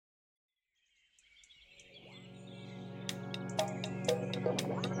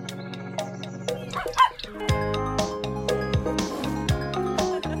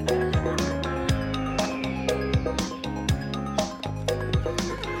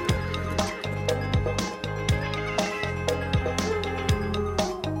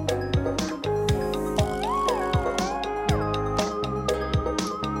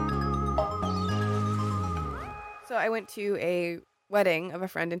I went to a wedding of a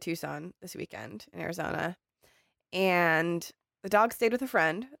friend in Tucson this weekend in Arizona, and the dog stayed with a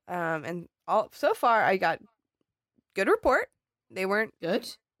friend. And so far I got good report. They weren't Good.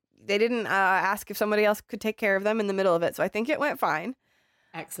 They didn't ask if somebody else could take care of them in the middle of it, so I think it went fine.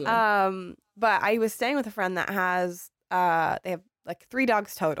 Excellent. But I was staying with a friend that has they have like 3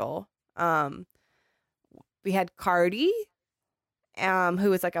 dogs total. We had Cardi, who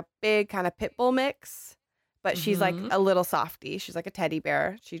was like a big kind of pit bull mix, but she's like a little softie. She's like a teddy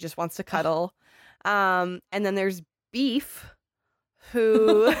bear. She just wants to cuddle. And then there's Beef,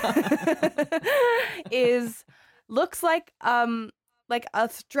 who looks like a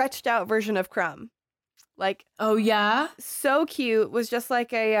stretched out version of Crumb. Like, oh yeah, so cute. Was just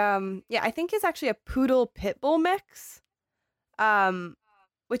like a I think it's actually a poodle pit bull mix.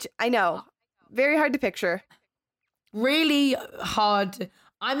 Which I know, very hard to picture. Really hard.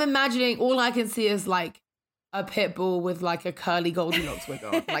 I'm imagining, all I can see is like a pit bull with like a curly Goldilocks wig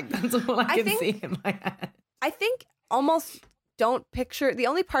on. Like that's all I can see in my head. I think almost don't picture, the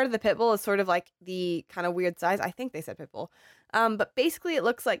only part of the pit bull is sort of like the kind of weird size. I think they said pit bull. But basically it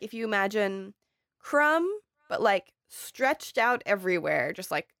looks like if you imagine Crumb, but like stretched out everywhere,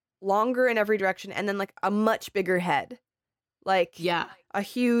 just like longer in every direction, and then like a much bigger head. Like a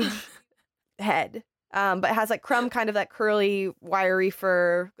huge head. But it has like Crumb, kind of that curly, wiry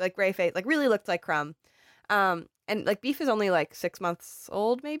fur, like gray face, like really looked like Crumb. And like Beef is only like 6 months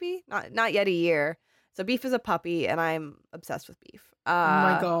old, maybe not yet a year. So Beef is a puppy, and I'm obsessed with Beef. Oh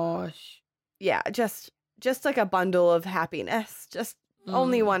my gosh. Yeah, just like a bundle of happiness. Just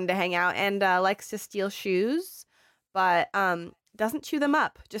only one to hang out, and likes to steal shoes, but doesn't chew them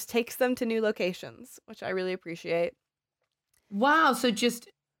up. Just takes them to new locations, which I really appreciate. Wow. So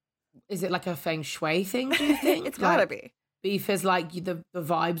is it like a feng shui thing, do you think? It's gotta be. Beef is like the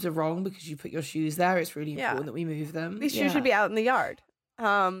vibes are wrong because you put your shoes there. It's really important that we move them. These shoes should be out in the yard.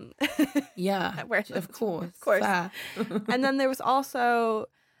 Yeah, of course. Fair. And then there was also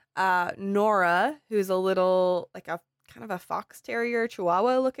Nora, who's a little, like a kind of a fox terrier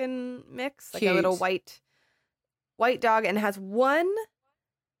chihuahua looking mix, like a little white dog, and has one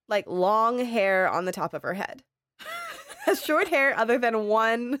like long hair on the top of her head. Has short hair other than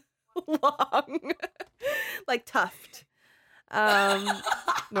one long like tuft.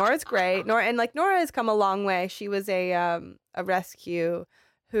 Nora's great. Nora has come a long way. She was a rescue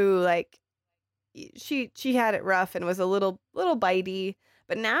who, like, she had it rough and was a little bitey,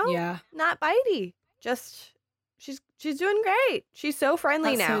 but now not bitey. Just she's doing great. She's so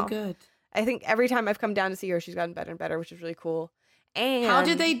friendly now. So good. I think every time I've come down to see her, she's gotten better and better, which is really cool. And how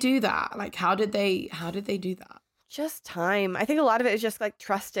did they do that? Like, how did they do that? Just time. I think a lot of it is just like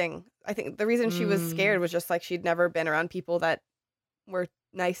trusting. I think the reason she was scared was just like she'd never been around people that were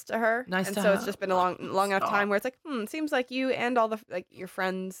nice to her. So it's just been a long enough time where it's like, seems like you and all the like your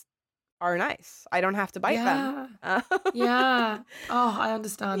friends are nice. I don't have to bite them. Yeah. Oh, I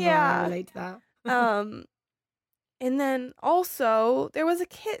understand. Yeah. I relate to that. And then also there was a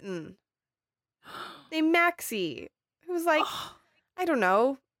kitten named Maxie who was like, I don't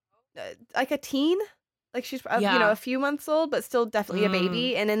know, like a teen. Like she's a few months old, but still definitely a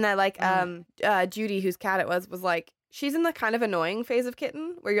baby. And in that, like, Judy, whose cat it was like, she's in the kind of annoying phase of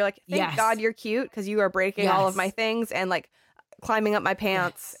kitten where you're like, thank God you're cute because you are breaking all of my things and like climbing up my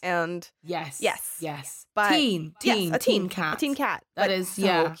pants and yes. But a teen cat. A teen cat. That but is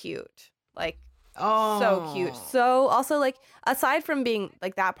so cute. Like, so cute. So also, like, aside from being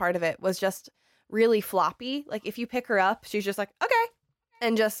like that part of it was just really floppy. Like if you pick her up, she's just like, okay.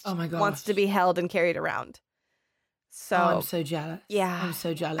 And just wants to be held and carried around. So I'm so jealous. Yeah, I'm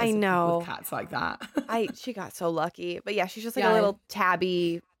so jealous. I know with cats like that. She got so lucky, but yeah, she's just like a little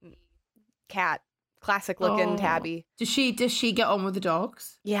tabby cat, classic looking tabby. Does she get on with the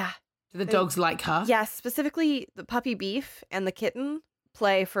dogs? Yeah. Do the dogs like her? Yeah, specifically the puppy Beef and the kitten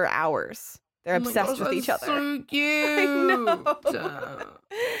play for hours. They're obsessed with each other. So cute. I know.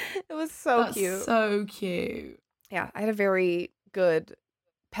 It was so cute. So cute. Yeah, I had a very good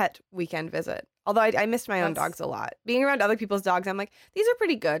pet weekend visit. Although I missed my own dogs a lot. Being around other people's dogs, I'm like, these are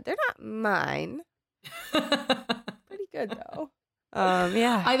pretty good. They're not mine. Pretty good though.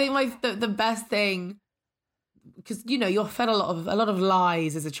 Yeah. I think the best thing, because you're fed a lot of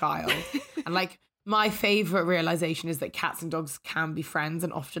lies as a child, and like my favorite realization is that cats and dogs can be friends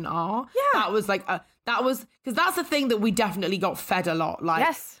and often are. Yeah. That was because that's a thing that we definitely got fed a lot.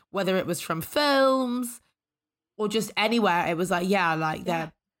 Like whether it was from films or just anywhere, it was like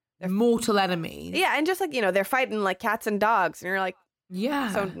they're mortal enemies. Yeah, and just like, they're fighting like cats and dogs, and you're like,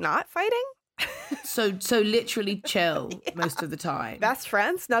 so not fighting? so literally chill most of the time. Best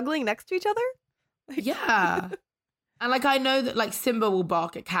friends snuggling next to each other? Yeah. And like, I know that like Simba will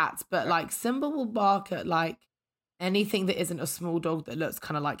bark at cats, but like Simba will bark at like anything that isn't a small dog that looks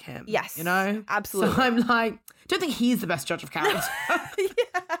kind of like him. Yes. You know? Absolutely. So I'm like, don't think he's the best judge of cats.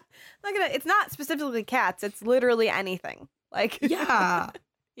 Yeah. Look at it. It's not specifically cats. It's literally anything. Like, yeah.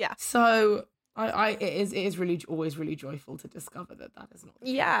 Yeah. So it is really always really joyful to discover that is not the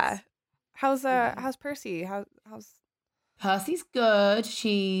case. Yeah. How's Percy? How's Percy's good.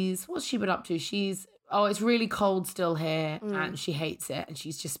 What's she been up to? It's really cold still here and she hates it, and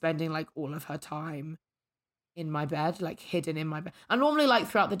she's just spending like all of her time in my bed, like hidden in my bed. And normally like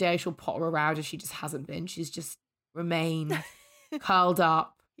throughout the day she'll potter around, and she just hasn't been. She's just remained curled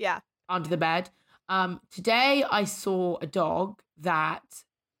up under the bed. Today I saw a dog that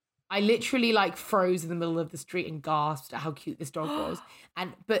I literally like froze in the middle of the street and gasped at how cute this dog was.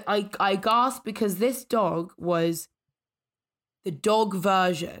 But I gasped because this dog was the dog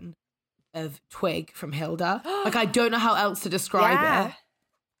version of Twig from Hilda. Like, I don't know how else to describe it.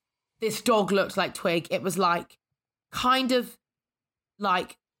 This dog looked like Twig. It was like, kind of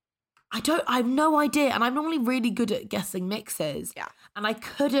like, I have no idea. And I'm normally really good at guessing mixes. Yeah. And I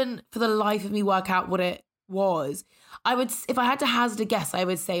couldn't for the life of me work out what it was. If I had to hazard a guess, I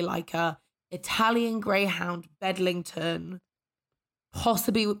would say like a Italian Greyhound Bedlington,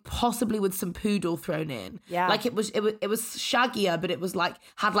 possibly with some poodle thrown in. Yeah. Like it was shaggier, but it was like,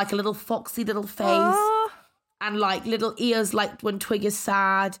 had like a little foxy little face and like little ears, like when Twig is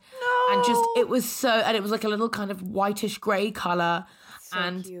sad. No. And just, it was like a little kind of whitish grey colour. So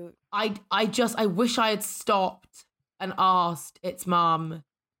and cute. I wish I had stopped and asked its mum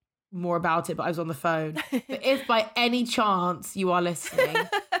more about it, but I was on the phone. But if by any chance you are listening,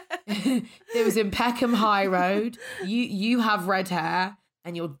 it was in Peckham High Road. You have red hair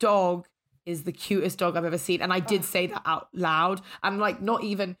and your dog is the cutest dog I've ever seen. And I did say that out loud. I'm like, not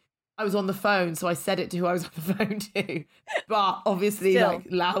even, I was on the phone, so I said it to who I was on the phone to, but obviously like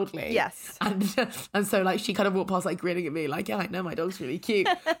loudly. Yes. And so like she kind of walked past like grinning at me like, yeah, I know my dog's really cute.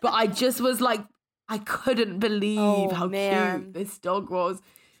 But I just was like, I couldn't believe how cute this dog was.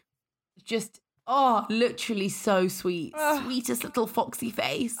 Just, literally so sweet. Sweetest little foxy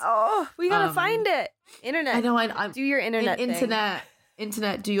face. Oh, we gotta find it. Internet. I know. I do your internet thing.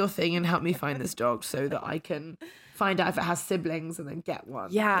 Internet, do your thing and help me find this dog so that I can find out if it has siblings and then get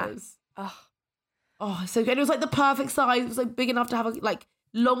one. Yeah. Because, so good. It was like the perfect size. It was like big enough to have like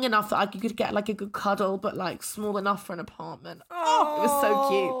long enough that I could get like a good cuddle, but like small enough for an apartment. It was so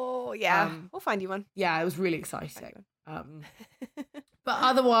cute. Oh yeah, we'll find you one. Yeah, it was really exciting. But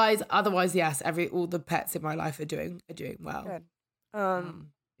otherwise, yes, all the pets in my life are doing well. Good.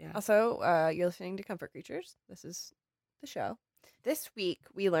 Yeah. Also, you're listening to Comfort Creatures. This is the show. This week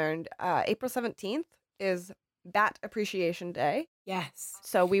we learned April 17th is Bat Appreciation Day. Yes.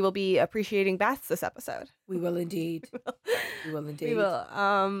 So we will be appreciating bats this episode. We will indeed. We will.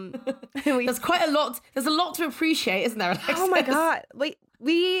 There's quite a lot. There's a lot to appreciate, isn't there, Alexis? Oh my God. Wait,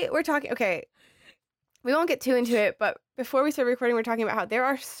 we were talking. Okay. We won't get too into it, but before we start recording, we're talking about how there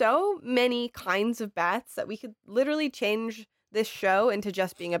are so many kinds of bats that we could literally change this show into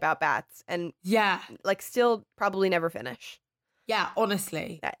just being about bats and like still probably never finish. Yeah,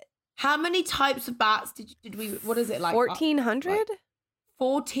 honestly. How many types of bats did we, what is it like? 1,400? Like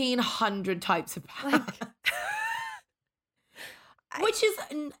 1,400 types of bats. Which is,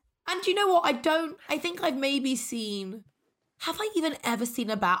 and you know what? I think I've maybe seen, have I even ever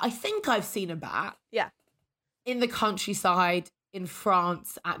seen a bat? I think I've seen a bat. Yeah. In the countryside in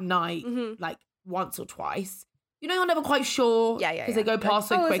France at night, like once or twice. You know, you're never quite sure. Yeah. Because they go past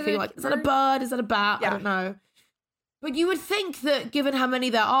so quickly. Like, is that a bird? Is that a bat? Yeah. I don't know. But you would think that given how many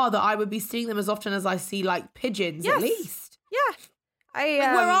there are, that I would be seeing them as often as I see like pigeons at least. Yeah.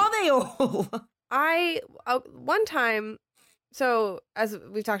 Where are they all? One time, so as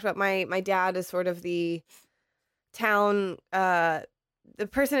we've talked about, my dad is sort of the town, the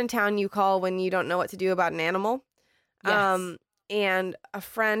person in town you call when you don't know what to do about an animal. Yes. And a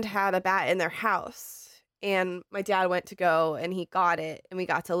friend had a bat in their house. And my dad went to go and he got it and we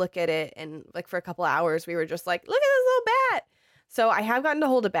got to look at it. And like for a couple of hours, we were just like, look at this little bat. So I have gotten to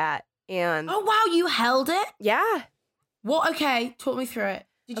hold a bat. And oh, wow. You held it? Yeah. What? Okay. Talk me through it.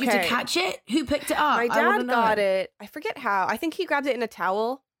 Did you have to catch it? Who picked it up? My dad got it. I forget how. I think he grabbed it in a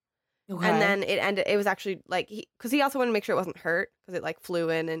towel. Okay. And then it was actually like, because he also wanted to make sure it wasn't hurt because it like flew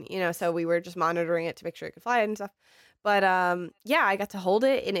in and, so we were just monitoring it to make sure it could fly and stuff. But I got to hold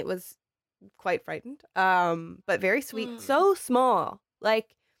it and it was quite frightened, but very sweet. So small.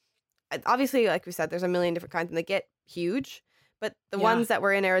 Like, obviously, like we said, there's a million different kinds and they get huge, but the ones that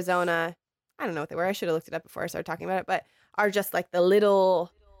were in Arizona, I don't know what they were. I should have looked it up before I started talking about it, but are just like the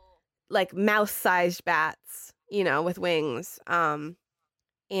little, like mouse-sized bats. with wings. And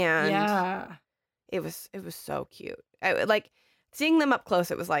Yeah. it was so cute. Like seeing them up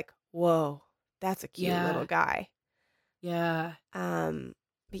close, it was like, whoa, that's a cute little guy. Yeah.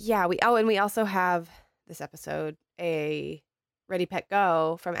 But yeah, we also have this episode a Ready Pet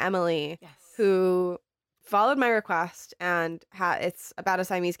Go from Emily, who followed my request, and it's about a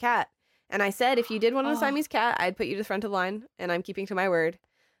Siamese cat. And I said, if you did want a Siamese cat, I'd put you to the front of the line, and I'm keeping to my word.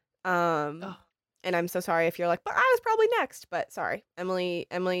 And I'm so sorry if you're like, but I was probably next. But sorry, Emily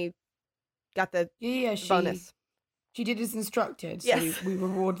got the bonus. She did as instructed, so yes. we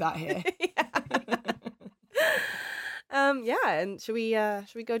reward that here. Yeah, and should we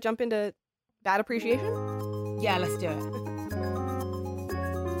go jump into bat appreciation? Yeah, let's do it.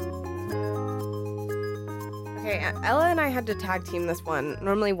 Okay, Ella and I had to tag team this one.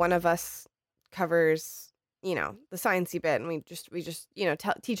 Normally one of us covers, the sciencey bit, and we just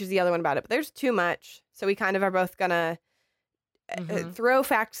teaches the other one about it. But there's too much, so we kind of are both gonna throw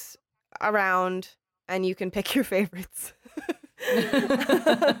facts around, and you can pick your favorites.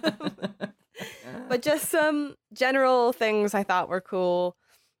 But just some general things I thought were cool.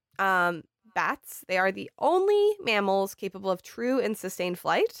 Bats, they are the only mammals capable of true and sustained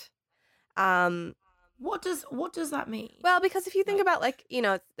flight. What does that mean? Well, because if you think about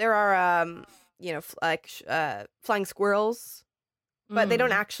there are flying squirrels, but they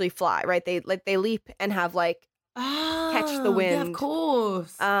don't actually fly, right? They leap and have catch the wind. Yeah, of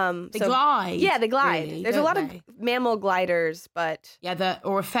course. They so, glide. Yeah, they glide. Really, there's a lot of mammal gliders, but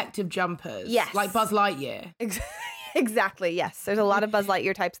or effective jumpers. Yes, like Buzz Lightyear. Exactly. Yes, there's a lot of Buzz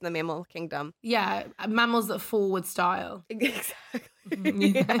Lightyear types in the mammal kingdom. Yeah, mammals that fall with style. Exactly.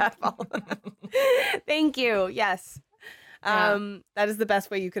 Yeah. Thank you. Yes. That is the best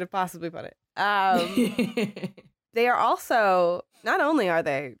way you could have possibly put it. They are also, not only are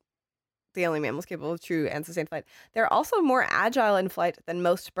they the only mammals capable of true and sustained flight, they're also more agile in flight than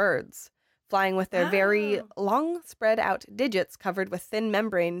most birds, flying with their very long spread out digits covered with thin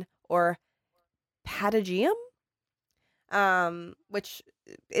membrane or patagium, which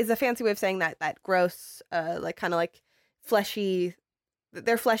is a fancy way of saying that gross, kind of like fleshy,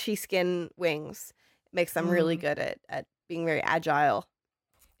 their fleshy skin wings makes them really good at being very agile.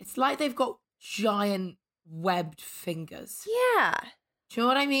 It's like they've got giant webbed fingers. Yeah. Do you know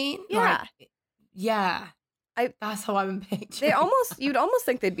what I mean? Yeah. That's how I'm picturing. You'd almost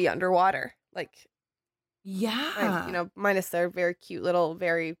think they'd be underwater. Yeah. Minus their very cute little,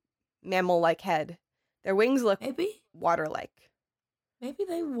 very mammal-like head. Their wings look water-like. Maybe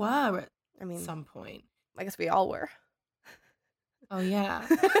they were at some point. I guess we all were. Oh, yeah.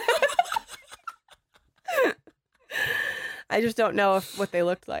 I just don't know what they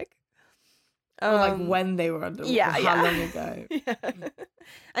looked like. Or when they were underwater. Yeah. How long ago. Yeah.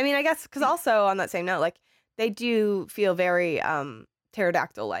 I guess, because also on that same note, they do feel very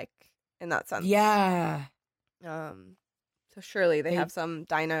pterodactyl-like in that sense. Yeah. So surely they have some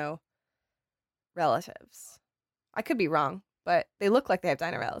dino relatives. I could be wrong, but they look like they have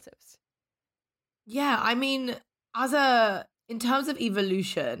dino relatives. Yeah, in terms of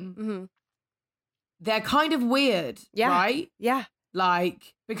evolution, they're kind of weird, right? Yeah.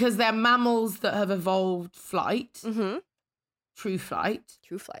 Because they're mammals that have evolved flight. True flight.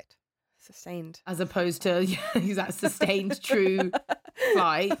 True flight. Sustained. As opposed to, sustained true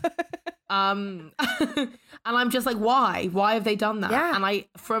flight. And I'm just like, why? Why have they done that? Yeah. And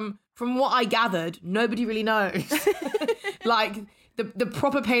from what I gathered, nobody really knows. The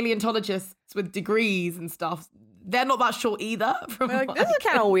proper paleontologists with degrees and stuff, they're not that sure either. This is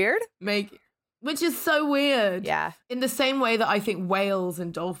kind of weird. Which is so weird. Yeah. In the same way that I think whales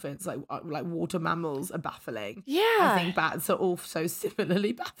and dolphins, like water mammals, are baffling. Yeah. I think bats are also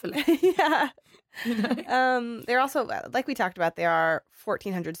similarly baffling. Yeah. They're also, like we talked about, there are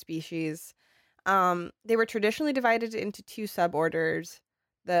 1,400 species. They were traditionally divided into two suborders,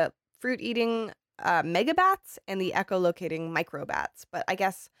 the fruit-eating megabats and the echolocating microbats. But I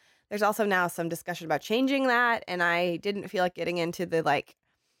guess there's also now some discussion about changing that, and I didn't feel like getting into the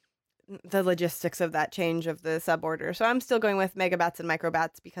logistics of that change of the suborder. So I'm still going with megabats and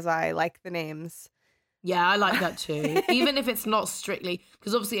microbats because I like the names. Yeah, I like that too. Even if it's not strictly,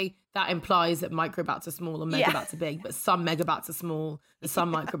 because obviously that implies that microbats are small and megabats are big, but some megabats are small and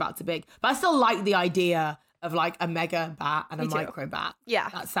some microbats are big. But I still like the idea of a mega bat and a microbat. Yeah.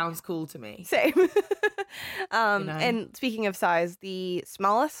 That sounds cool to me. Same. And speaking of size, the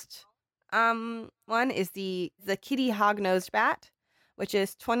smallest one is the kitty hog-nosed bat, which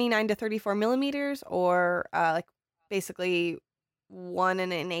is 29 to 34 millimeters, or basically 1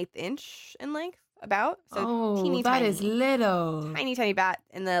 1/8 inch in length, about. So teeny that tiny. Is little. Tiny bat.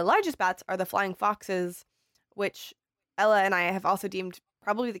 And the largest bats are the flying foxes, which Ella and I have also deemed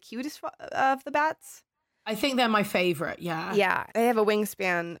probably the cutest of the bats. I think they're my favorite. Yeah. Yeah, they have a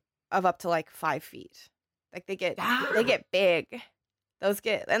wingspan of up to like 5 feet. Like they get big. Those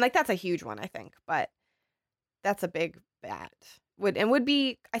get, and like that's a huge one, I think, but that's a big bat. Would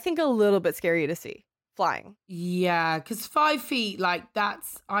be, I think, a little bit scary to see flying. Yeah, because 5 feet, like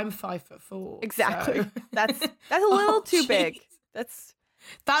I'm 5'4". Exactly. So. That's a little too big. That's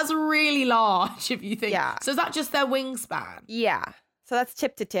really large if you think. Yeah. So is that just their wingspan? Yeah. So that's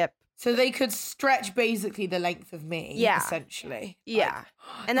tip to tip. So they could stretch basically the length of me. Yeah. Essentially. Yeah.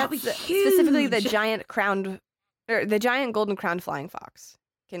 Like, And that's huge. specifically the giant golden crowned flying fox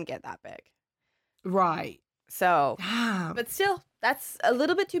can get that big. Right. So, Damn. but still, that's a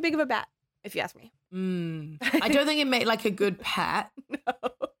little bit too big of a bat, if you ask me. I don't think it made like a good pet. No.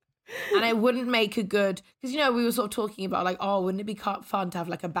 And it wouldn't make a good, because, we were sort of talking about like, oh, wouldn't it be fun to have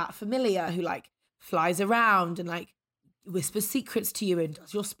like a bat familiar who like flies around and like whispers secrets to you and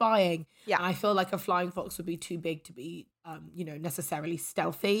does your spying. Yeah. And I feel like a flying fox would be too big to be, necessarily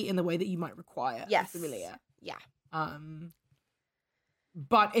stealthy in the way that you might require a familiar. Yeah.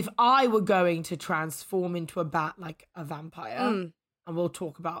 But if I were going to transform into a bat like a vampire, and we'll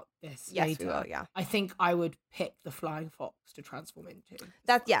talk about this later. We will, yeah. I think I would pick the flying fox to transform into.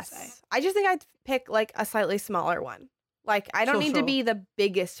 Yes. I just think I'd pick like a slightly smaller one. Like I don't need to be the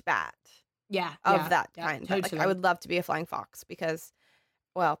biggest bat. Of that kind. Totally. But, like, I would love to be a flying fox because,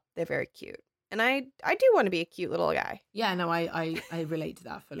 well, they're very cute. And I do want to be a cute little guy. Yeah, no, I relate to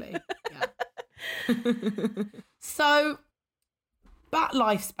that fully. Yeah. So, bat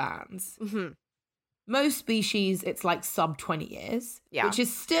lifespans. Mm-hmm. Most species, it's like sub 20 years. Yeah. Which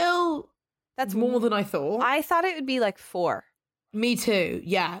is still, that's more than I thought. I thought it would be like 4. Me too.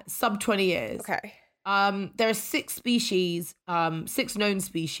 Yeah, sub 20 years. Okay. There are 6 species, 6 known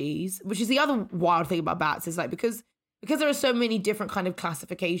species, which is the other wild thing about bats is like because there are so many different kind of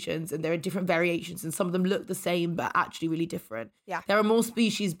classifications and there are different variations and some of them look the same but actually really different. Yeah. There are more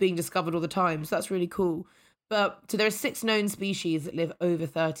species being discovered all the time, so that's really cool. So there are 6 known species that live over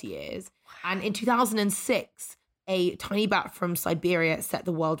 30 years. And in 2006, a tiny bat from Siberia set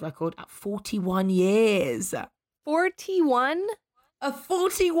the world record at 41 years. 41? A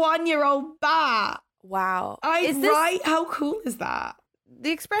 41-year-old bat. Wow. Right? How cool is that?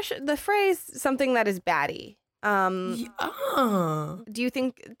 The phrase, something that is batty. Do you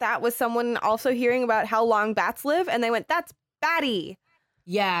think that was someone also hearing about how long bats live and they went, that's batty?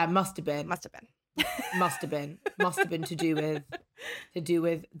 Yeah, must have been. Must have been to do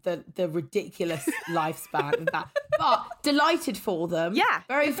with the ridiculous lifespan of that. But delighted for them. Yeah.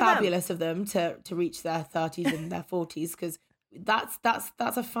 Very fabulous of them to reach their 30s and their 40s because that's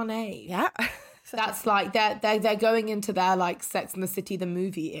a fun age. Yeah. That's like they're going into their like Sex and the City the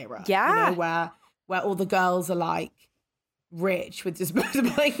movie era. Yeah. Where all the girls are like rich with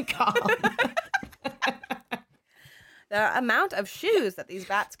disposable income. The amount of shoes that these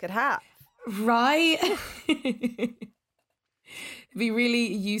bats could have. Right? It'd be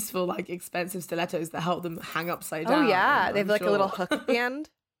really useful, like expensive stilettos that help them hang upside down. Oh yeah, they have like a little hook at the end.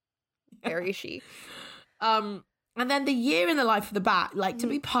 Very chic. And then the year in the life of the bat, like to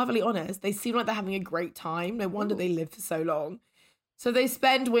be perfectly honest, they seem like they're having a great time. No wonder they live for so long. So they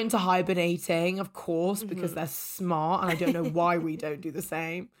spend winter hibernating, of course, because they're smart, and I don't know why we don't do the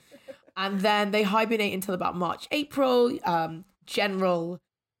same. And then they hibernate until about March, April. General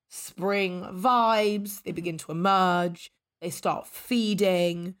spring vibes. They begin to emerge. They start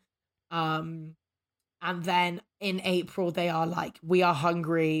feeding. And then in April, they are like, we are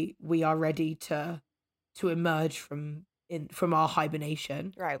hungry. We are ready to emerge from our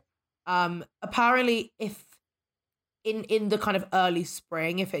hibernation. Right. Apparently, if in the kind of early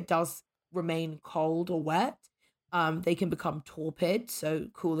spring, if it does remain cold or wet, they can become torpid, so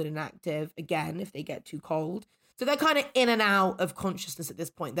cool and inactive again if they get too cold. So they're kind of in and out of consciousness at this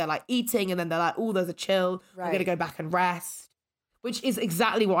point. They're like eating and then they're like, oh, there's a chill. Right. I'm going to go back and rest, which is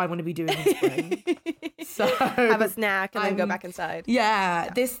exactly what I want to be doing in spring. So have a snack and then go back inside. Yeah.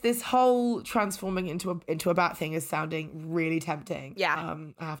 This whole transforming into a bat thing is sounding really tempting. Yeah.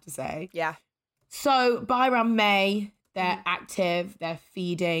 I have to say. Yeah. So by around May, they're active, they're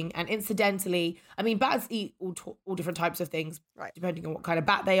feeding, and incidentally, I mean, bats eat all different types of things, right, depending on what kind of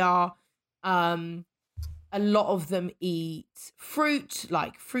bat they are. A lot of them eat fruit,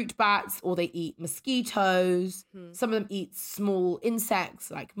 like fruit bats, or they eat mosquitoes. Mm-hmm. Some of them eat small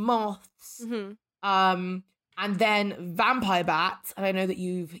insects, like moths. Mm-hmm. And then vampire bats, and I know that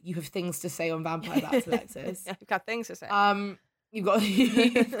you have things to say on vampire bats, Alexis. I've got things to say. You've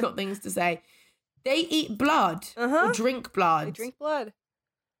got things to say. They eat blood or drink blood. They drink blood.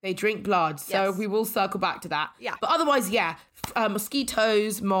 They drink blood. So Yes. we will circle back to that. Yeah. But otherwise, yeah.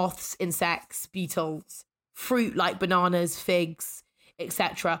 Mosquitoes, moths, insects, beetles, fruit like bananas, figs,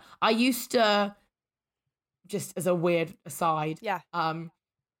 etc. I used to, just as a weird aside, Yeah.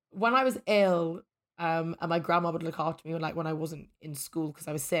 when I was ill, and my grandma would look after me, like when I wasn't in school because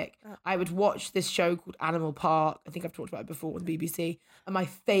I was sick, I would watch this show called Animal Park. I think I've talked about it before on the BBC. And my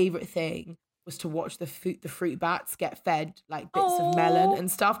favourite thing was to watch the fruit bats get fed like bits of melon and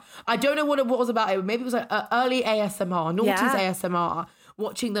stuff. I don't know what it was about it. Maybe it was like early ASMR, noughties ASMR,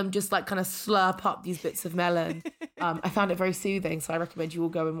 watching them just like kind of slurp up these bits of melon. I found it very soothing, so I recommend you all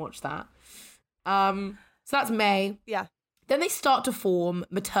go and watch that. So that's May. Yeah. Then they start to form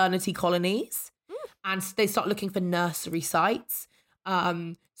maternity colonies and they start looking for nursery sites.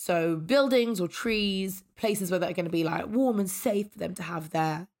 So buildings or trees, places where they're going to be like warm and safe for them to have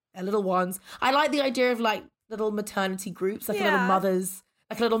their little ones. I like the idea of like little maternity groups, like a little mothers,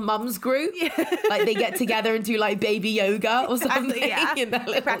 like a little mums group. Yeah. Like they get together and do like baby yoga or something. Yeah.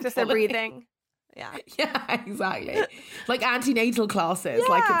 They practice their breathing. Yeah. Yeah, exactly. Like antenatal classes.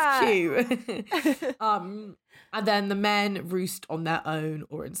 Like it's cute. And then the men roost on their own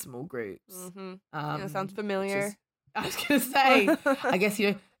or in small groups. Mm-hmm. Sounds familiar. I was going to say, I guess,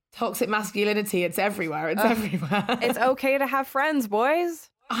 toxic masculinity, it's everywhere. It's everywhere. It's okay to have friends, boys.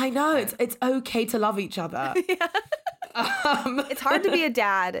 I know. It's okay to love each other. Yeah. It's hard to be a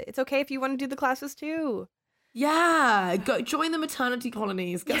dad. It's okay if you want to do the classes too. Yeah. Go join the maternity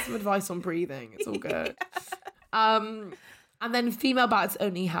colonies. Get some advice on breathing. It's all good. And then female bats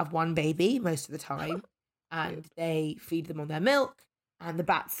only have one baby most of the time. And they feed them on their milk. And the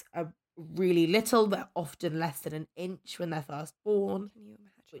bats are really little. They're often less than an inch when they're first born. Can you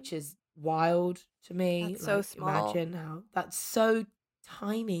imagine? Which is wild to me. That's so small. Imagine how that's so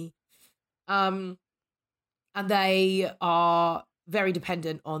tiny. And they are very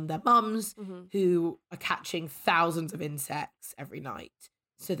dependent on their mums, who are catching thousands of insects every night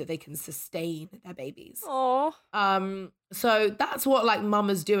so that they can sustain their babies. Oh. So that's what like mum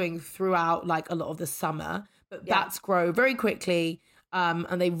is doing throughout like a lot of the summer. But bats grow very quickly.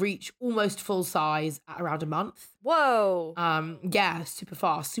 And they reach almost full size at around a month. Whoa. Yeah, super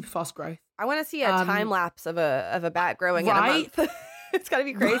fast growth. I want to see a time lapse of a bat growing in a month. It's gotta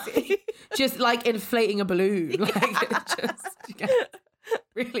be crazy. Right? Just like inflating a balloon. Like just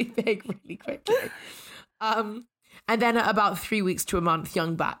really big, really quickly. And then at about 3 weeks to a month,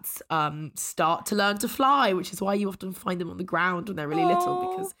 young bats start to learn to fly, which is why you often find them on the ground when they're really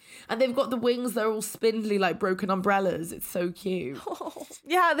little, and they've got the wings, they're all spindly like broken umbrellas. It's so cute.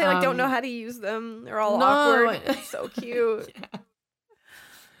 Yeah, they like don't know how to use them. They're all awkward. It's so cute.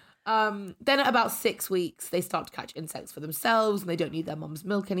 Then at about 6 weeks, they start to catch insects for themselves and they don't need their mum's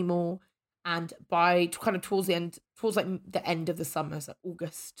milk anymore. And by kind of towards like the end of the summer, so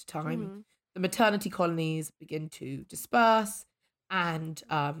August time, the maternity colonies begin to disperse, and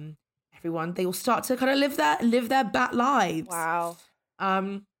they all start to kind of live their bat lives. Wow.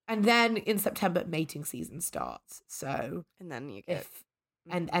 And then in September, mating season starts. So and then you get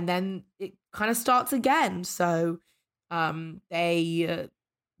and then it kind of starts again. So they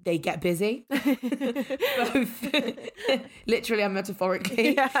get busy, both literally and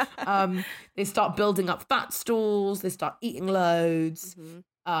metaphorically. Yeah. They start building up fat stools. They start eating loads.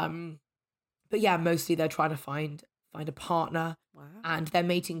 But yeah, mostly they're trying to find a partner. Wow. And their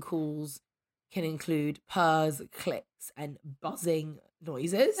mating calls can include purrs, clicks, and buzzing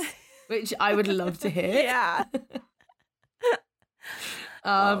noises, which I would love to hear. Yeah.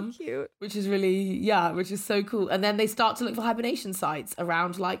 Cute. Which is so cool. And then they start to look for hibernation sites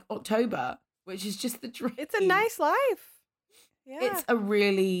around like October, which is just the dream. It's a nice life. Yeah. It's a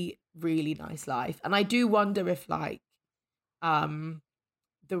really, really nice life. And I do wonder if like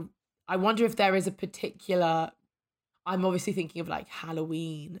I wonder if there is a particular, I'm obviously thinking of like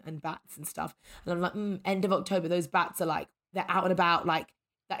Halloween and bats and stuff. And I'm like, end of October, those bats are like, they're out and about, like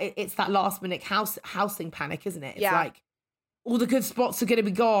it's that last minute housing panic, isn't it? It's like all the good spots are going to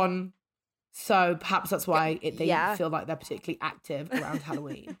be gone. So perhaps that's why they feel like they're particularly active around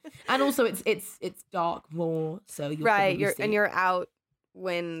Halloween. And also it's dark more. So you're out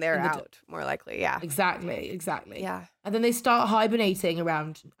when they're out, more likely. Yeah. Exactly. Yeah. And then they start hibernating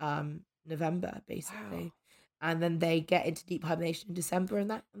around November, basically. Wow. And then they get into deep hibernation in December,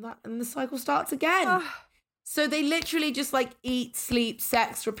 and the cycle starts again. So they literally just like eat, sleep,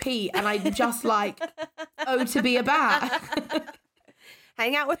 sex, repeat, and I'm just like, oh, to be a bat.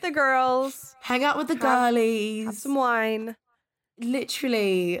 Hang out with the girls. Hang out with the girlies. Have some wine.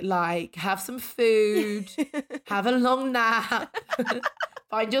 Literally, like, have some food, have a long nap,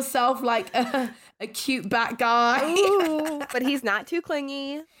 Find yourself like a cute bat guy. Ooh, but he's not too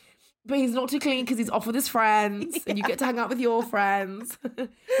clingy. But he's not too clean because he's off with his friends and you get to hang out with your friends. Which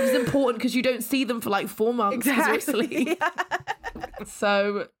is important because you don't see them for like 4 months because you're asleep. Yeah.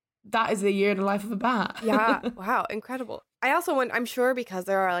 So that is the year in the life of a bat. Yeah. Wow. Incredible. I also want, I'm sure because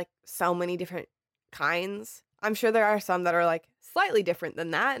there are like so many different kinds, I'm sure there are some that are like slightly different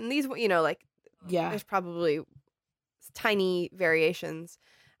than that. And these, you know, like, Yeah. there's probably tiny variations.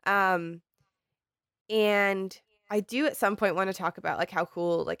 And I do at some point want to talk about like how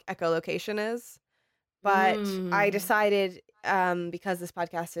cool like echolocation is. But I decided because this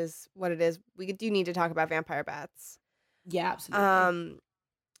podcast is what it is, we do need to talk about vampire bats. Yeah, absolutely.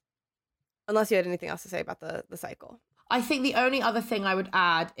 Unless you had anything else to say about the cycle. I think the only other thing I would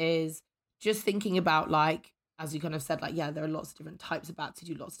add is just thinking about like, as you kind of said, like, yeah, there are lots of different types of bats who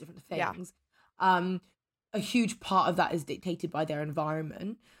do lots of different things. Yeah. A huge part of that is dictated by their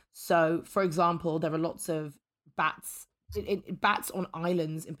environment. So, for example, there are lots of bats. Bats on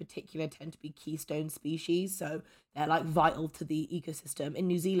islands in particular tend to be keystone species. So they're like vital to the ecosystem. In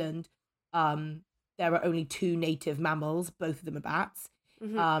New Zealand, there are only 2 native mammals. Both of them are bats.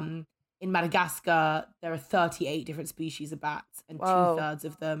 Mm-hmm. In Madagascar, there are 38 different species of bats, and 2/3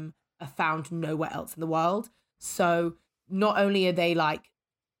 of them are found nowhere else in the world. So not only are they like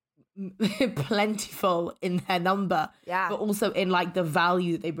plentiful in their number, but also in like the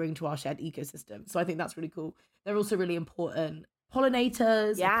value that they bring to our shared ecosystem. So I think that's really cool. They're also really important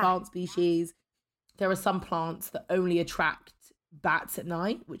pollinators of plant species. There are some plants that only attract bats at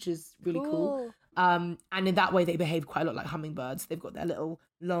night, which is really cool. And in that way, they behave quite a lot like hummingbirds. They've got their little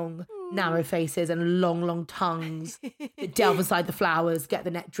long, narrow faces and long tongues that delve inside the flowers, get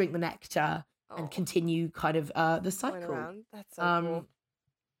the drink the nectar, and continue kind of the cycle. That's so cool.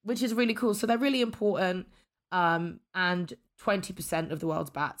 Which is really cool. So they're really important. And 20% of the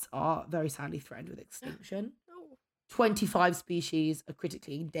world's bats are very sadly threatened with extinction. 25 species are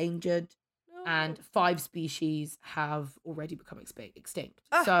critically endangered, and 5 species have already become extinct.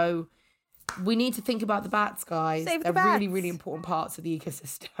 So we need to think about the bats, guys. They're really, really important parts of the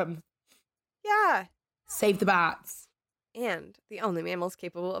ecosystem. Yeah. Save the bats. And the only mammals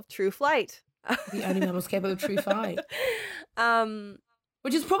capable of true flight. The only mammals capable of true flight.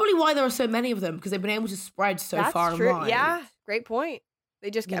 Which is probably why there are so many of them, because they've been able to spread so far and wide. Yeah, great point.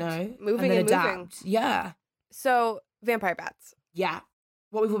 They just kept moving and adapt. Moving. Yeah. So, vampire bats. Yeah.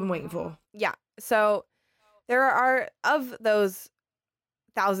 What we've all been waiting for. Yeah. So, there are, of those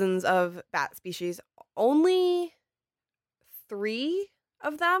thousands of bat species, only 3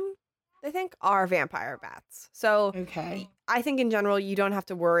 of them, I think, are vampire bats. So, I think in general, you don't have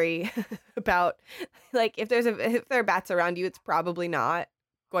to worry about, like, if there are bats around you, it's probably not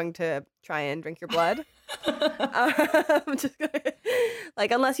going to try and drink your blood. Just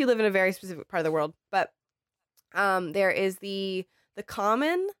like, unless you live in a very specific part of the world. But there is the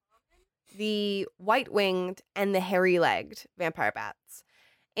common, the white-winged, and the hairy-legged vampire bats.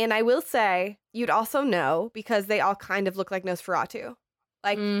 And I will say, you'd also know, because they all kind of look like Nosferatu.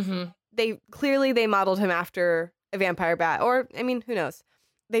 Like, they modeled him after a vampire bat. Or, I mean, who knows?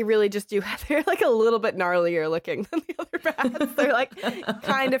 They really just do have, they're like a little bit gnarlier looking than the other bats. They're like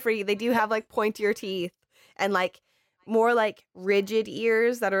kind of freaky. They do have like pointier teeth and like more like rigid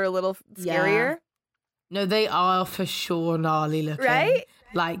ears that are a little scarier. No, they are for sure gnarly looking. Right?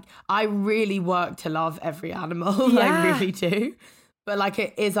 Like, I really work to love every animal. I really do. But like,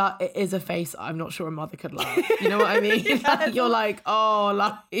 it is a face I'm not sure a mother could love. You know what I mean? Like, you're like, oh,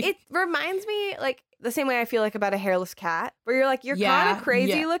 like. It reminds me like the same way I feel like about a hairless cat, where you're like, you're kind of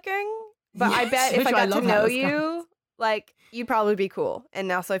crazy looking, but I bet if I got to know you, like, you'd probably be cool.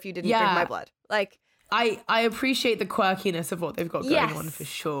 And also if you didn't drink my blood. Like, I appreciate the quirkiness of what they've got going on for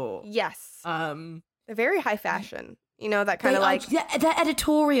sure. Yes. They're very high fashion. You know, that kind of like. They're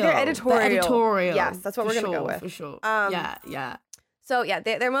editorial. They're editorial. Yes, that's what we're going to go with. For sure. Yeah. So, yeah,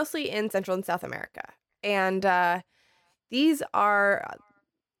 they're mostly in Central and South America. And these are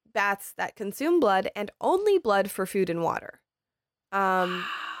bats that consume blood and only blood for food and water.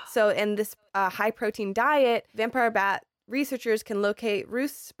 So in this high-protein diet, vampire bat researchers can locate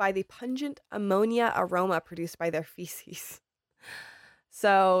roosts by the pungent ammonia aroma produced by their feces.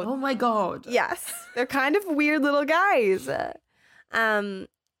 So, oh my God. Yes, they're kind of weird little guys. And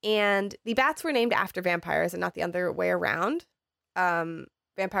the bats were named after vampires and not the other way around.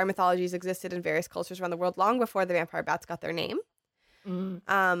 Vampire mythologies existed in various cultures around the world long before the vampire bats got their name.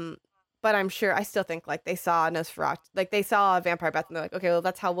 But I'm sure, I still think like they saw Nosferatu, like they saw a vampire bat and they're like, okay, well,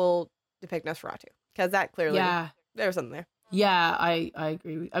 that's how we'll depict Nosferatu, because that clearly there was something there. Yeah, I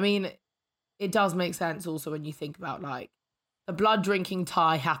agree. I mean, it does make sense also when you think about like the blood drinking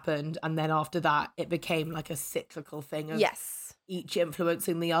tie happened, and then after that, it became like a cyclical thing of Yes. each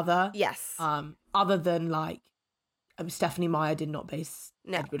influencing the other. Yes. Other than like Stephanie Meyer did not base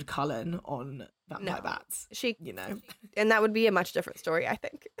No. Edward Cullen on vampire No. bats. She, You know, and that would be a much different story, I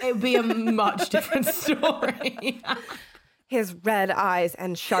think. it would be a much different story. His red eyes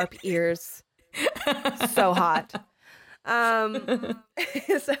and sharp ears. So hot.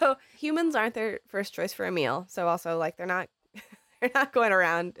 So humans aren't their first choice for a meal. So also like they're not going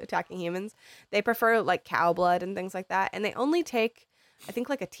around attacking humans. They prefer like cow blood and things like that. And they only take, I think,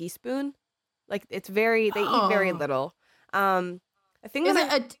 like a teaspoon. Like they eat very little. I think Is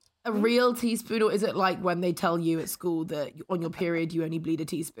it a real teaspoon, or is it like when they tell you at school that on your period you only bleed a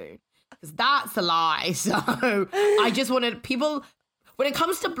teaspoon? Because that's a lie. So I just wanted people, when it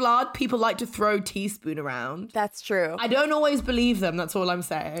comes to blood, people like to throw teaspoon around. That's true. I don't always believe them. That's all I'm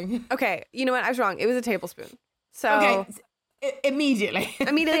saying. Okay, you know what? I was wrong. It was a tablespoon. So Okay, immediately.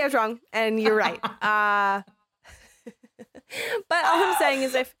 immediately I was wrong, and you're right. But all I'm saying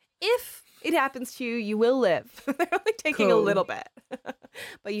is if it happens to you, you will live. They're only taking a Cool. little bit.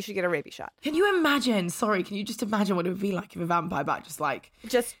 But you should get a rabies shot. Can you just imagine what it would be like if a vampire bat just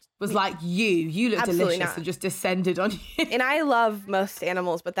was like you look Absolutely delicious not. and just descended on you? And I love most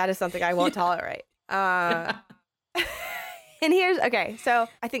animals, but that is something I won't tolerate. And so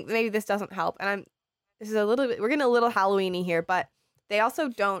I think maybe this doesn't help. And we're getting a little Halloween-y here, but they also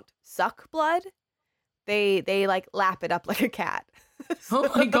don't suck blood. They like lap it up like a cat. Oh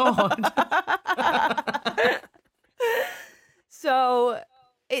my God. So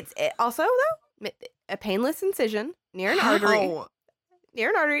it's also though a painless incision near an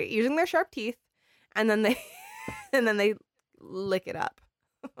artery using their sharp teeth, and then they lick it up.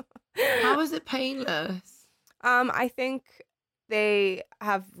 How is it painless? I think they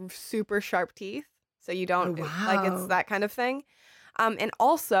have super sharp teeth, so you don't like it's that kind of thing. And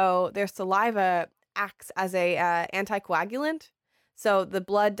also their saliva acts as a anticoagulant, so the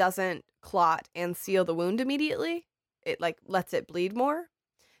blood doesn't clot and seal the wound immediately. It like lets it bleed more.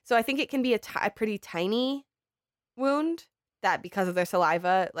 So I think it can be a pretty tiny wound that, because of their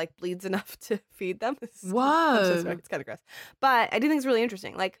saliva, like bleeds enough to feed them. Whoa. It's kind of gross. But I do think it's really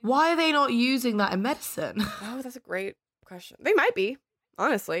interesting. Like, why are they not using that in medicine? oh, that's a great question. They might be,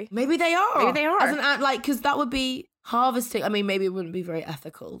 honestly. Maybe they are. Maybe they are. As an act, like, because that would be harvesting. I mean, maybe it wouldn't be very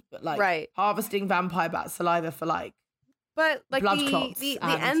ethical, but like Right. harvesting vampire bat saliva for like But like blood the clots and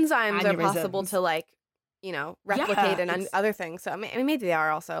enzymes are possible aneurysms. to like, replicate and it's- other things. So I mean, maybe they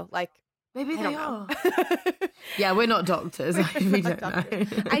are also like. maybe I they don't are. know. Yeah, we're not doctors. We're we not don't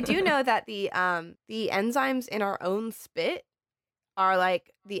know. I do know that the enzymes in our own spit are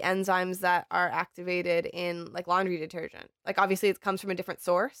like the enzymes that are activated in like laundry detergent. Like obviously it comes from a different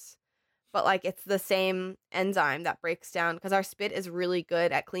source, but like it's the same enzyme that breaks down, because our spit is really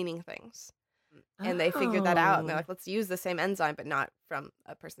good at cleaning things. And they figured that out, and they're like, let's use the same enzyme, but not from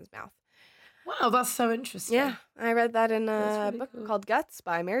a person's mouth. Wow, that's so interesting. Yeah, I read that in a That's really book cool. called Guts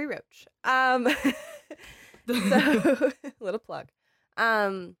by Mary Roach. So little plug.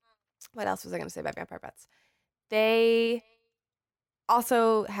 What else was I going to say about vampire bats? They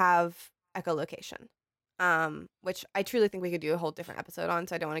also have echolocation, which I truly think we could do a whole different episode on,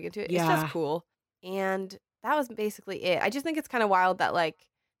 so I don't want to get into it. It's Yeah. just cool. And that was basically it. I just think it's kind of wild that, like,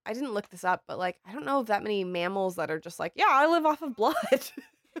 I didn't look this up, but, like, I don't know of that many mammals that are just like, yeah, I live off of blood.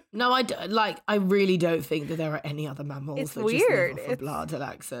 No, I really don't think that there are any other mammals It's that weird. just live off of blood,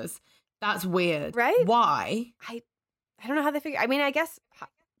 Alexis. That's weird. Right? Why? I don't know how they figure. I mean, I guess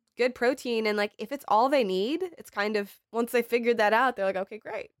good protein, and like if it's all they need, it's kind of, once they figured that out, they're like, okay,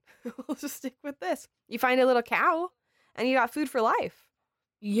 great, we'll just stick with this. You find a little cow, and you got food for life.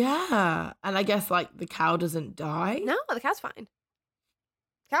 Yeah. And I guess like the cow doesn't die. No, the cow's fine.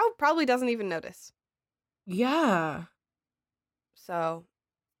 Cow probably doesn't even notice. Yeah. So,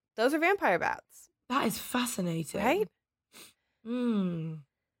 those are vampire bats, That is fascinating. right? Mm.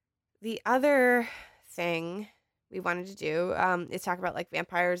 The other thing we wanted to do is talk about like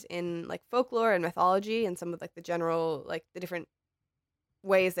vampires in like folklore and mythology, and some of like the general, like the different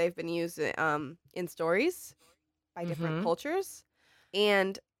ways they've been used in stories by different Mhm. cultures.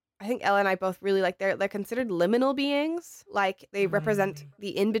 And I think Ella and I both really like they're considered liminal beings. Like they represent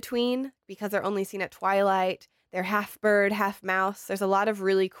the in-between because they're only seen at twilight. They're half bird, half mouse. There's a lot of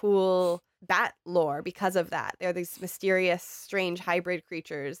really cool bat lore because of that. They're these mysterious, strange hybrid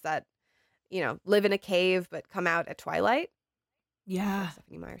creatures that, live in a cave but come out at twilight. Yeah. Like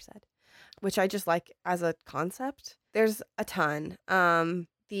Stephanie Meyer said, which I just like as a concept. There's a ton.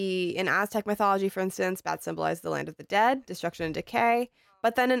 in Aztec mythology, for instance, bats symbolize the land of the dead, destruction and decay.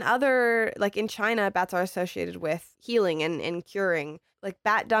 But then in other, like in China, bats are associated with healing and curing. Like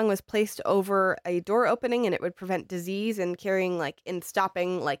bat dung was placed over a door opening and it would prevent disease and carrying and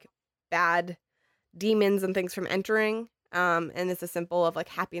stopping like bad demons and things from entering. And it's a symbol of like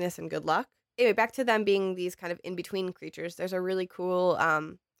happiness and good luck. Anyway, back to them being these kind of in-between creatures. There's a really cool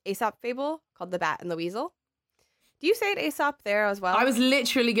Aesop fable called The Bat and the Weasel. Do you say it Aesop there as well? I was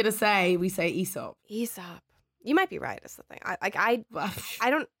literally going to say we say Aesop. Aesop. You might be right. That's the thing. I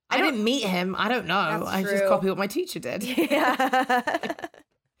didn't meet him. I don't know. I just copy what my teacher did. Yeah.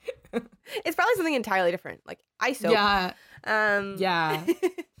 It's probably something entirely different, like Aesop. Yeah. Yeah.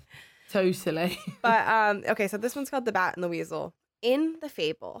 Totally. But okay, so this one's called The Bat and the Weasel. In the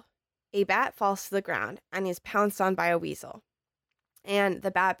fable, a bat falls to the ground and is pounced on by a weasel. And the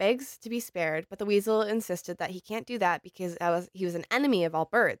bat begs to be spared, but the weasel insisted that he can't do that because he was an enemy of all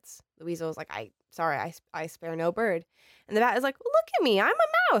birds. The weasel was like, I spare no bird. And the bat is like, well, look at me, I'm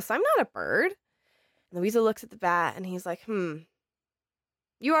a mouse, I'm not a bird. And the weasel looks at the bat and he's like,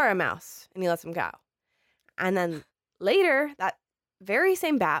 you are a mouse. And he lets him go. And then later, that very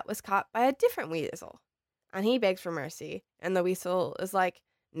same bat was caught by a different weasel. And he begs for mercy. And the weasel is like,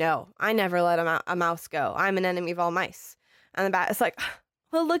 no, I never let a mouse go. I'm an enemy of all mice. And the bat is like,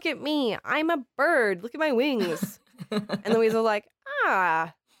 well, look at me. I'm a bird. Look at my wings. And the weasel's like,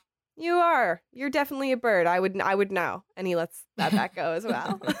 you're definitely a bird. I would know. And he lets that bat go as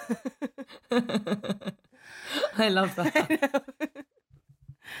well. I love that.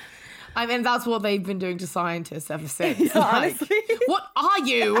 I mean, that's what they've been doing to scientists ever since. Yeah, honestly. What are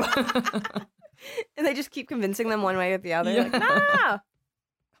you? And they just keep convincing them one way or the other. Yeah. Like, nah,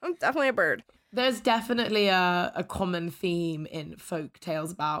 I'm definitely a bird. There's definitely a common theme in folk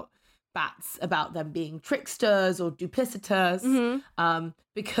tales about bats, about them being tricksters or duplicitous,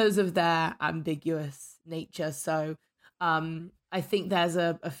 because of their ambiguous nature. So I think there's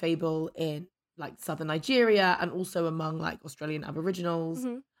a fable in like southern Nigeria and also among like Australian Aboriginals,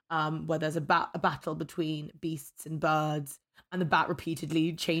 where there's a battle between beasts and birds. And the bat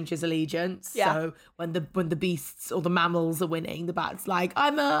repeatedly changes allegiance. Yeah. So when the beasts or the mammals are winning, the bat's like,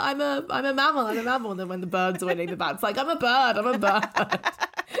 I'm a mammal. And then when the birds are winning, the bat's like, I'm a bird.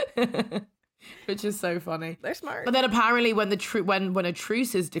 Which is so funny. They're smart. But then apparently when a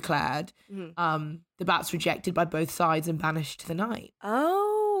truce is declared, the bat's rejected by both sides and banished to the night.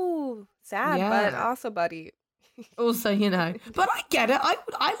 Oh, sad, but also, buddy. Also, but I get it.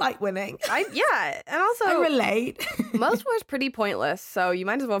 I like winning. And also I relate. Most war's pretty pointless, so you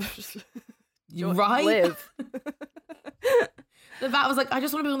might as well just live. The bat was like, I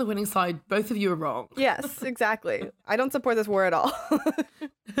just want to be on the winning side. Both of you are wrong. Yes, exactly. I don't support this war at all.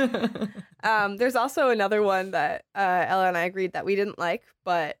 There's also another one that Ella and I agreed that we didn't like,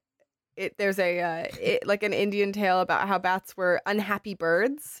 but there's like an Indian tale about how bats were unhappy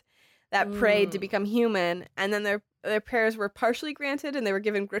birds that prayed to become human, and then their prayers were partially granted, and they were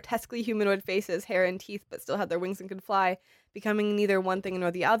given grotesquely humanoid faces, hair, and teeth, but still had their wings and could fly, becoming neither one thing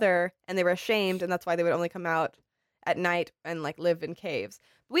nor the other, and they were ashamed, and that's why they would only come out at night and like live in caves.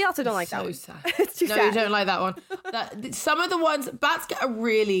 But we also don't like that one. Sad. It's too sad. No, you don't like that one. Some of the ones, bats get a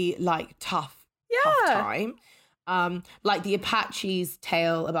really like tough time. Like the Apache's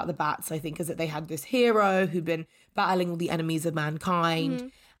tale about the bats, I think, is that they had this hero who'd been battling all the enemies of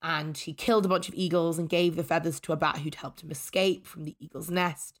mankind. And he killed a bunch of eagles and gave the feathers to a bat who'd helped him escape from the eagle's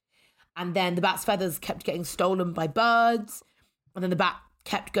nest. And then the bat's feathers kept getting stolen by birds. And then the bat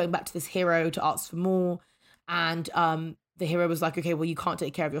kept going back to this hero to ask for more. And the hero was like, okay, well, you can't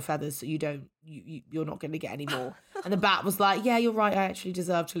take care of your feathers, so you're not going to get any more. And the bat was like, yeah, you're right. I actually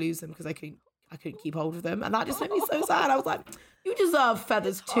deserve to lose them because I couldn't keep hold of them. And that just made me so sad. I was like, you deserve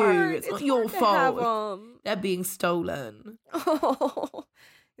feathers too. It's not your fault. They're being stolen. Oh.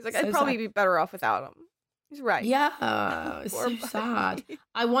 He's like, I'd probably be better off without him. He's right. Yeah, it's so sad.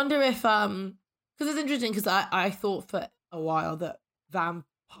 I wonder if, because it's interesting, because I thought for a while that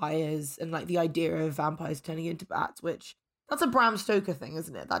vampires and like the idea of vampires turning into bats, which that's a Bram Stoker thing,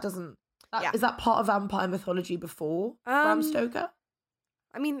 isn't it? Is that part of vampire mythology before Bram Stoker?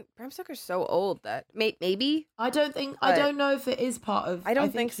 I mean, Bram Stoker's so old that maybe. I don't know if it is part of. I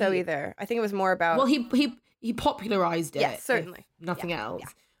don't think so either. I think it was more about. Well, he popularized it. Yes, certainly. Nothing else. Yeah.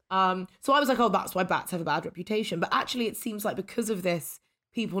 So I was like, oh, that's why bats have a bad reputation. But actually, it seems like because of this,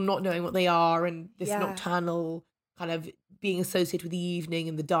 people not knowing what they are and this nocturnal kind of being associated with the evening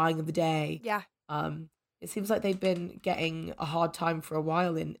and the dying of the day. Yeah. It seems like they've been getting a hard time for a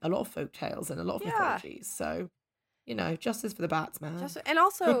while in a lot of folk tales and a lot of mythologies. So, justice for the bats, man. And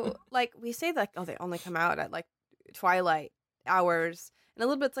also, like, we say that, they only come out at, like, twilight. hours. And a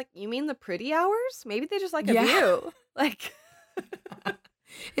little bit, it's like, you mean the pretty hours? Maybe they just like a Yeah. view. Like,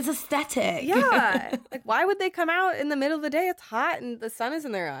 It's aesthetic. yeah. Like, why would they come out in the middle of the day? It's hot and the sun is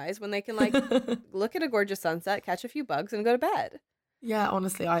in their eyes when they can, like, look at a gorgeous sunset, catch a few bugs, and go to bed. Yeah,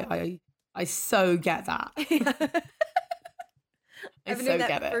 honestly, I so get that. I've been doing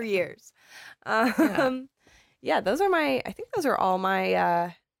that for years. Yeah, I think those are all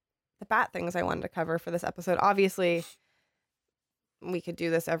my, the bat things I wanted to cover for this episode. Obviously, we could do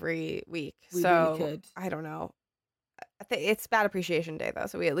this every week. We so really could. I don't know. It's Bat Appreciation Day, though,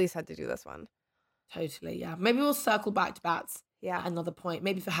 so we at least had to do this one. Totally, yeah. Maybe we'll circle back to bats at another point.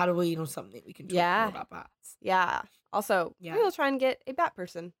 Maybe for Halloween or something, we can talk more about bats. Yeah. Also, maybe we'll try and get a bat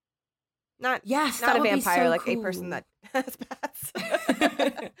person. Not a vampire, like a person that has bats.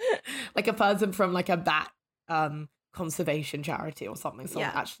 Like a person from like a bat conservation charity or something. So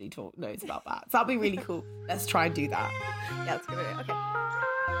actually knows about bats. That'd be really cool. Let's try and do that. Yeah, that's a good idea. Okay.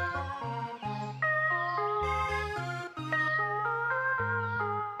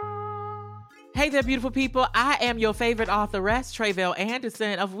 Hey there, beautiful people. I am your favorite authoress, Tre'vell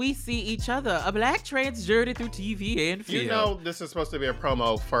Anderson of We See Each Other, a Black trans journey through TV and film. You know this is supposed to be a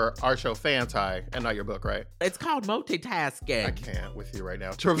promo for our show Fanti and not your book, right? It's called multitasking. I can't with you right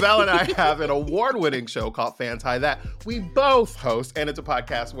now. Tre'vell and I have an award-winning show called Fanti that we both host, and it's a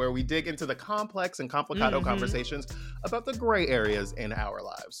podcast where we dig into the complex and complicado conversations about the gray areas in our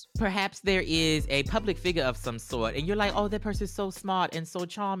lives. Perhaps there is a public figure of some sort, and you're like, oh, that person's so smart and so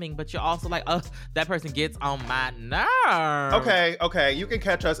charming, but you're also like, oh, that person gets on my nerves. Okay. You can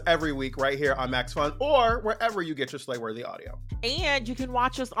catch us every week right here on Max Fun or wherever you get your Slayworthy audio. And you can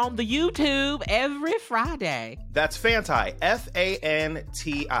watch us on the YouTube every Friday. That's Fanti, Fanti.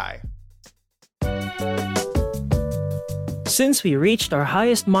 Since we reached our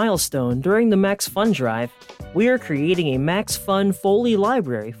highest milestone during the Max Fun Drive, we are creating a Max Fun Foley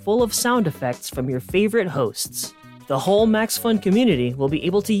library full of sound effects from your favorite hosts. The whole Max Fun community will be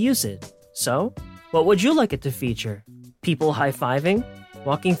able to use it. So, what would you like it to feature? People high-fiving?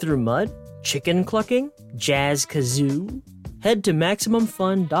 Walking through mud? Chicken clucking? Jazz kazoo? Head to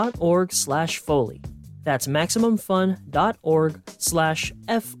MaximumFun.org/Foley. That's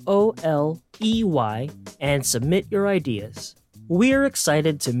MaximumFun.org/FOLEY and submit your ideas. We're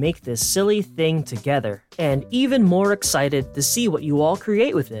excited to make this silly thing together, and even more excited to see what you all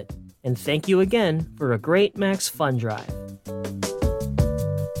create with it. And thank you again for a great Max Fun Drive.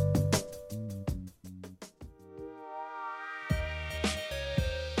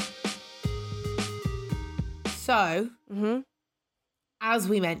 So, as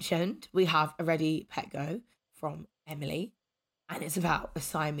we mentioned, we have a Ready Pet Go from Emily, and it's about a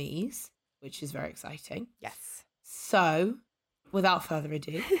Siamese, which is very exciting. Yes. So, without further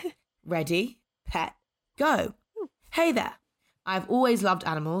ado, Ready, Pet, Go. Hey there. I've always loved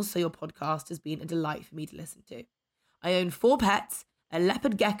animals, so your podcast has been a delight for me to listen to. I own 4 pets, a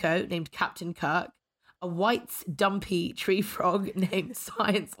leopard gecko named Captain Kirk, a white dumpy tree frog named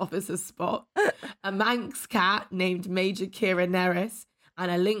Science Officer Spot, a Manx cat named Major Kira Neris,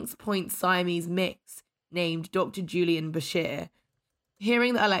 and a Lynx Point Siamese mix named Dr. Julian Bashir.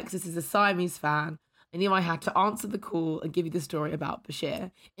 Hearing that Alexis is a Siamese fan, I knew I had to answer the call and give you the story about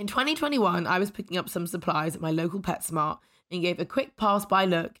Bashir. In 2021, I was picking up some supplies at my local PetSmart and gave a quick pass-by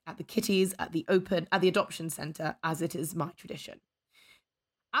look at the kitties at the adoption centre, as it is my tradition.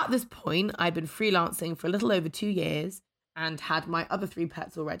 At this point, I'd been freelancing for a little over 2 years and had my other 3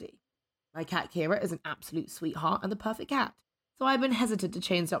 pets already. My cat Kira is an absolute sweetheart and the perfect cat, so I've been hesitant to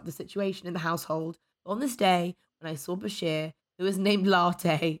change up the situation in the household. But on this day, when I saw Bashir, who was named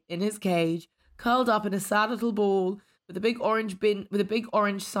Latte, in his cage, curled up in a sad little ball with a big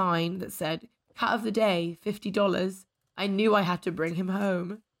orange sign that said, "Cat of the Day, $50, I knew I had to bring him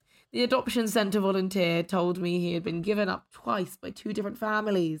home. The adoption centre volunteer told me he had been given up twice by 2 different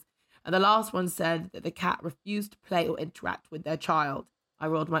families, and the last one said that the cat refused to play or interact with their child. I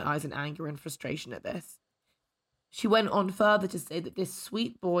rolled my eyes in anger and frustration at this. She went on further to say that this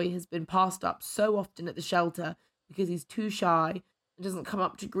sweet boy has been passed up so often at the shelter because he's too shy and doesn't come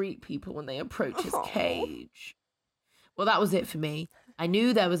up to greet people when they approach his cage. Well, that was it for me. I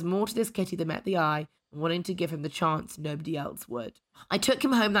knew there was more to this kitty than met the eye, and wanting to give him the chance nobody else would. I took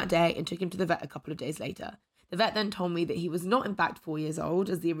him home that day and took him to the vet a couple of days later. The vet then told me that he was not in fact 4 years old,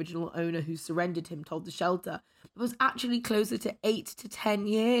 as the original owner who surrendered him told the shelter, but was actually closer to 8 to 10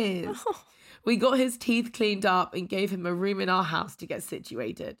 years. We got his teeth cleaned up and gave him a room in our house to get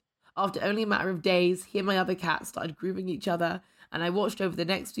situated. After only a matter of days, he and my other cat started grooming each other, and I watched over the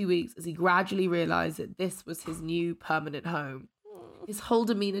next few weeks as he gradually realised that this was his new permanent home. His whole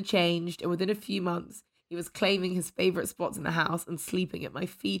demeanour changed, and within a few months, He was claiming his favourite spots in the house and sleeping at my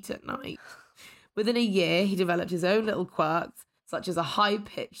feet at night. Within a year, he developed his own little quirks, such as a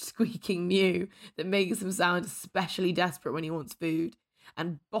high-pitched squeaking mew that makes him sound especially desperate when he wants food,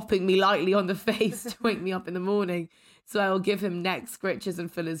 and bopping me lightly on the face to wake me up in the morning so I will give him neck scritches and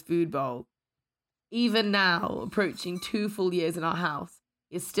fill his food bowl. Even now, approaching 2 full years in our house,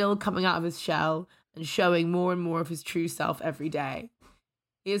 he is still coming out of his shell and showing more and more of his true self every day.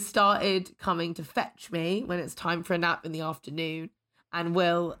 He has started coming to fetch me when it's time for a nap in the afternoon and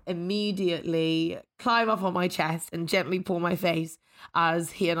will immediately climb up on my chest and gently paw my face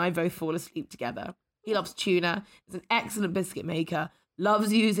as he and I both fall asleep together. He loves tuna, is an excellent biscuit maker,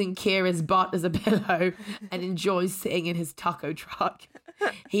 loves using Kira's butt as a pillow, and enjoys sitting in his taco truck.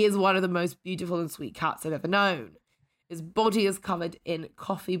 He is one of the most beautiful and sweet cats I've ever known. His body is covered in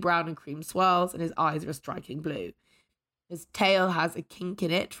coffee brown and cream swirls, and his eyes are a striking blue. His tail has a kink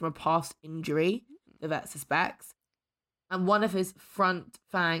in it from a past injury, the vet suspects, and one of his front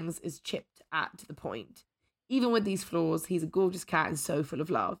fangs is chipped at to the point. Even with these flaws, he's a gorgeous cat and so full of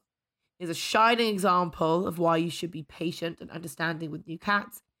love. He's a shining example of why you should be patient and understanding with new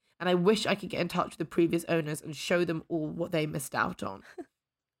cats, and I wish I could get in touch with the previous owners and show them all what they missed out on.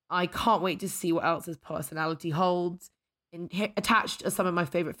 I can't wait to see what else his personality holds. Attached are some of my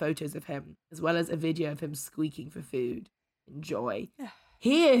favourite photos of him, as well as a video of him squeaking for food. Enjoy.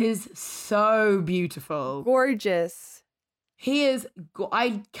 He is so beautiful. Gorgeous. He is,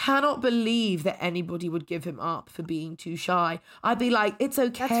 I cannot believe that anybody would give him up for being too shy. I'd be like, it's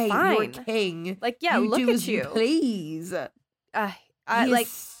okay, you're a king. Like, yeah, you look do at as you please. I He like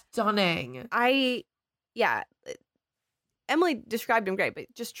is stunning. Emily described him great,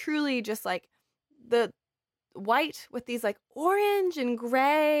 but just truly just like the white with these like orange and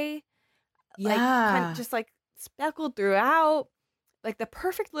gray, like kind of just like speckled throughout. Like the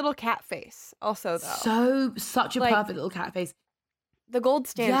perfect little cat face also though. Such a like, perfect little cat face. The gold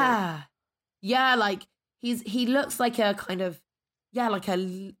standard. Yeah. Yeah, like he looks like a kind of like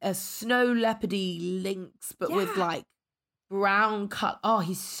a snow leopardy lynx, but with like brown cut. Oh,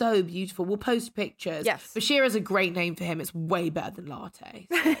 he's so beautiful. We'll post pictures. Yes. Bashira's a great name for him. It's way better than Latte.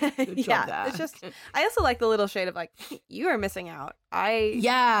 So good job there. It's just I also like the little shade of like you are missing out.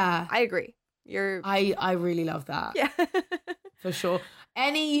 I agree. I really love that. Yeah. For sure.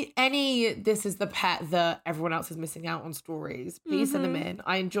 Any this is the pet that everyone else is missing out on stories. Please send them in.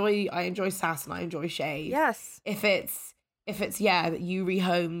 I enjoy sass and I enjoy shade. Yes. If it's that you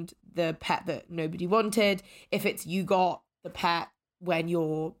rehomed the pet that nobody wanted, if it's you got the pet when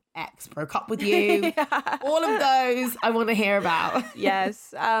your ex broke up with you, all of those I want to hear about.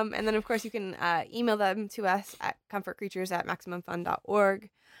 Yes. And then of course you can email them to us at comfortcreatures@maximumfun.org.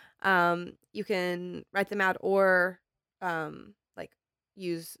 You can write them out or like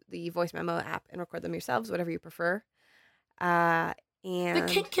use the voice memo app and record them yourselves, whatever you prefer. And the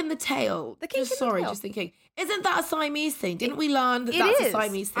kink in the tail. Just thinking, isn't that a Siamese thing? Didn't we learn that that's a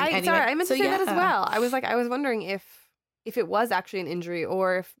Siamese thing? Anyway? Sorry, I meant to say that as well. I was wondering if it was actually an injury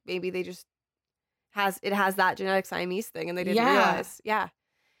or if maybe they just has that genetic Siamese thing and they didn't realize. Yeah.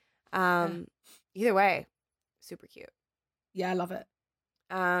 Either way, super cute. Yeah, I love it.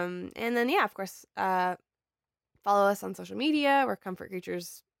 And then of course, follow us on social media. We're Comfort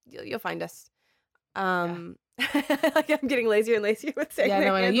Creatures. You'll find us. Like I'm getting lazier and lazier with saying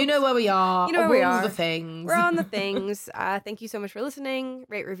you know where we are. You know where we are. The things. We're on the things. Thank you so much for listening.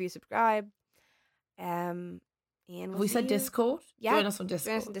 Rate, review, subscribe. And we said Discord. Yeah, join us on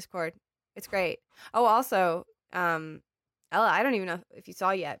Discord. Join us on Discord. It's great. Oh, also, Ella, I don't even know if you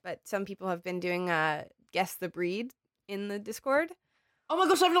saw yet, but some people have been doing Guess the Breed in the Discord. Oh my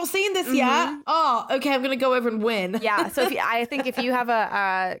gosh, I've not seen this yet. Oh, okay, I'm gonna go over and win. Yeah, so I think if you have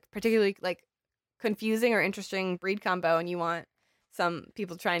a particularly like confusing or interesting breed combo and you want some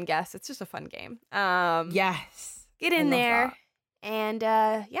people to try and guess, it's just a fun game. Yes, get in there, and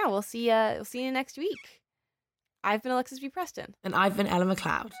we'll see you next week. I've been Alexis B. Preston, and I've been Ella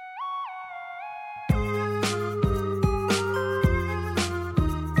McLeod.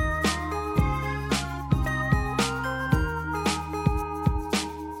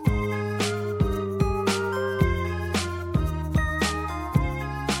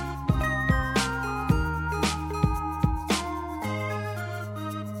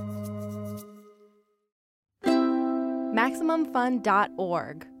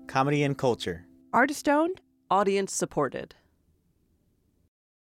 MaximumFun.org. Comedy and culture. Artist owned. Audience supported.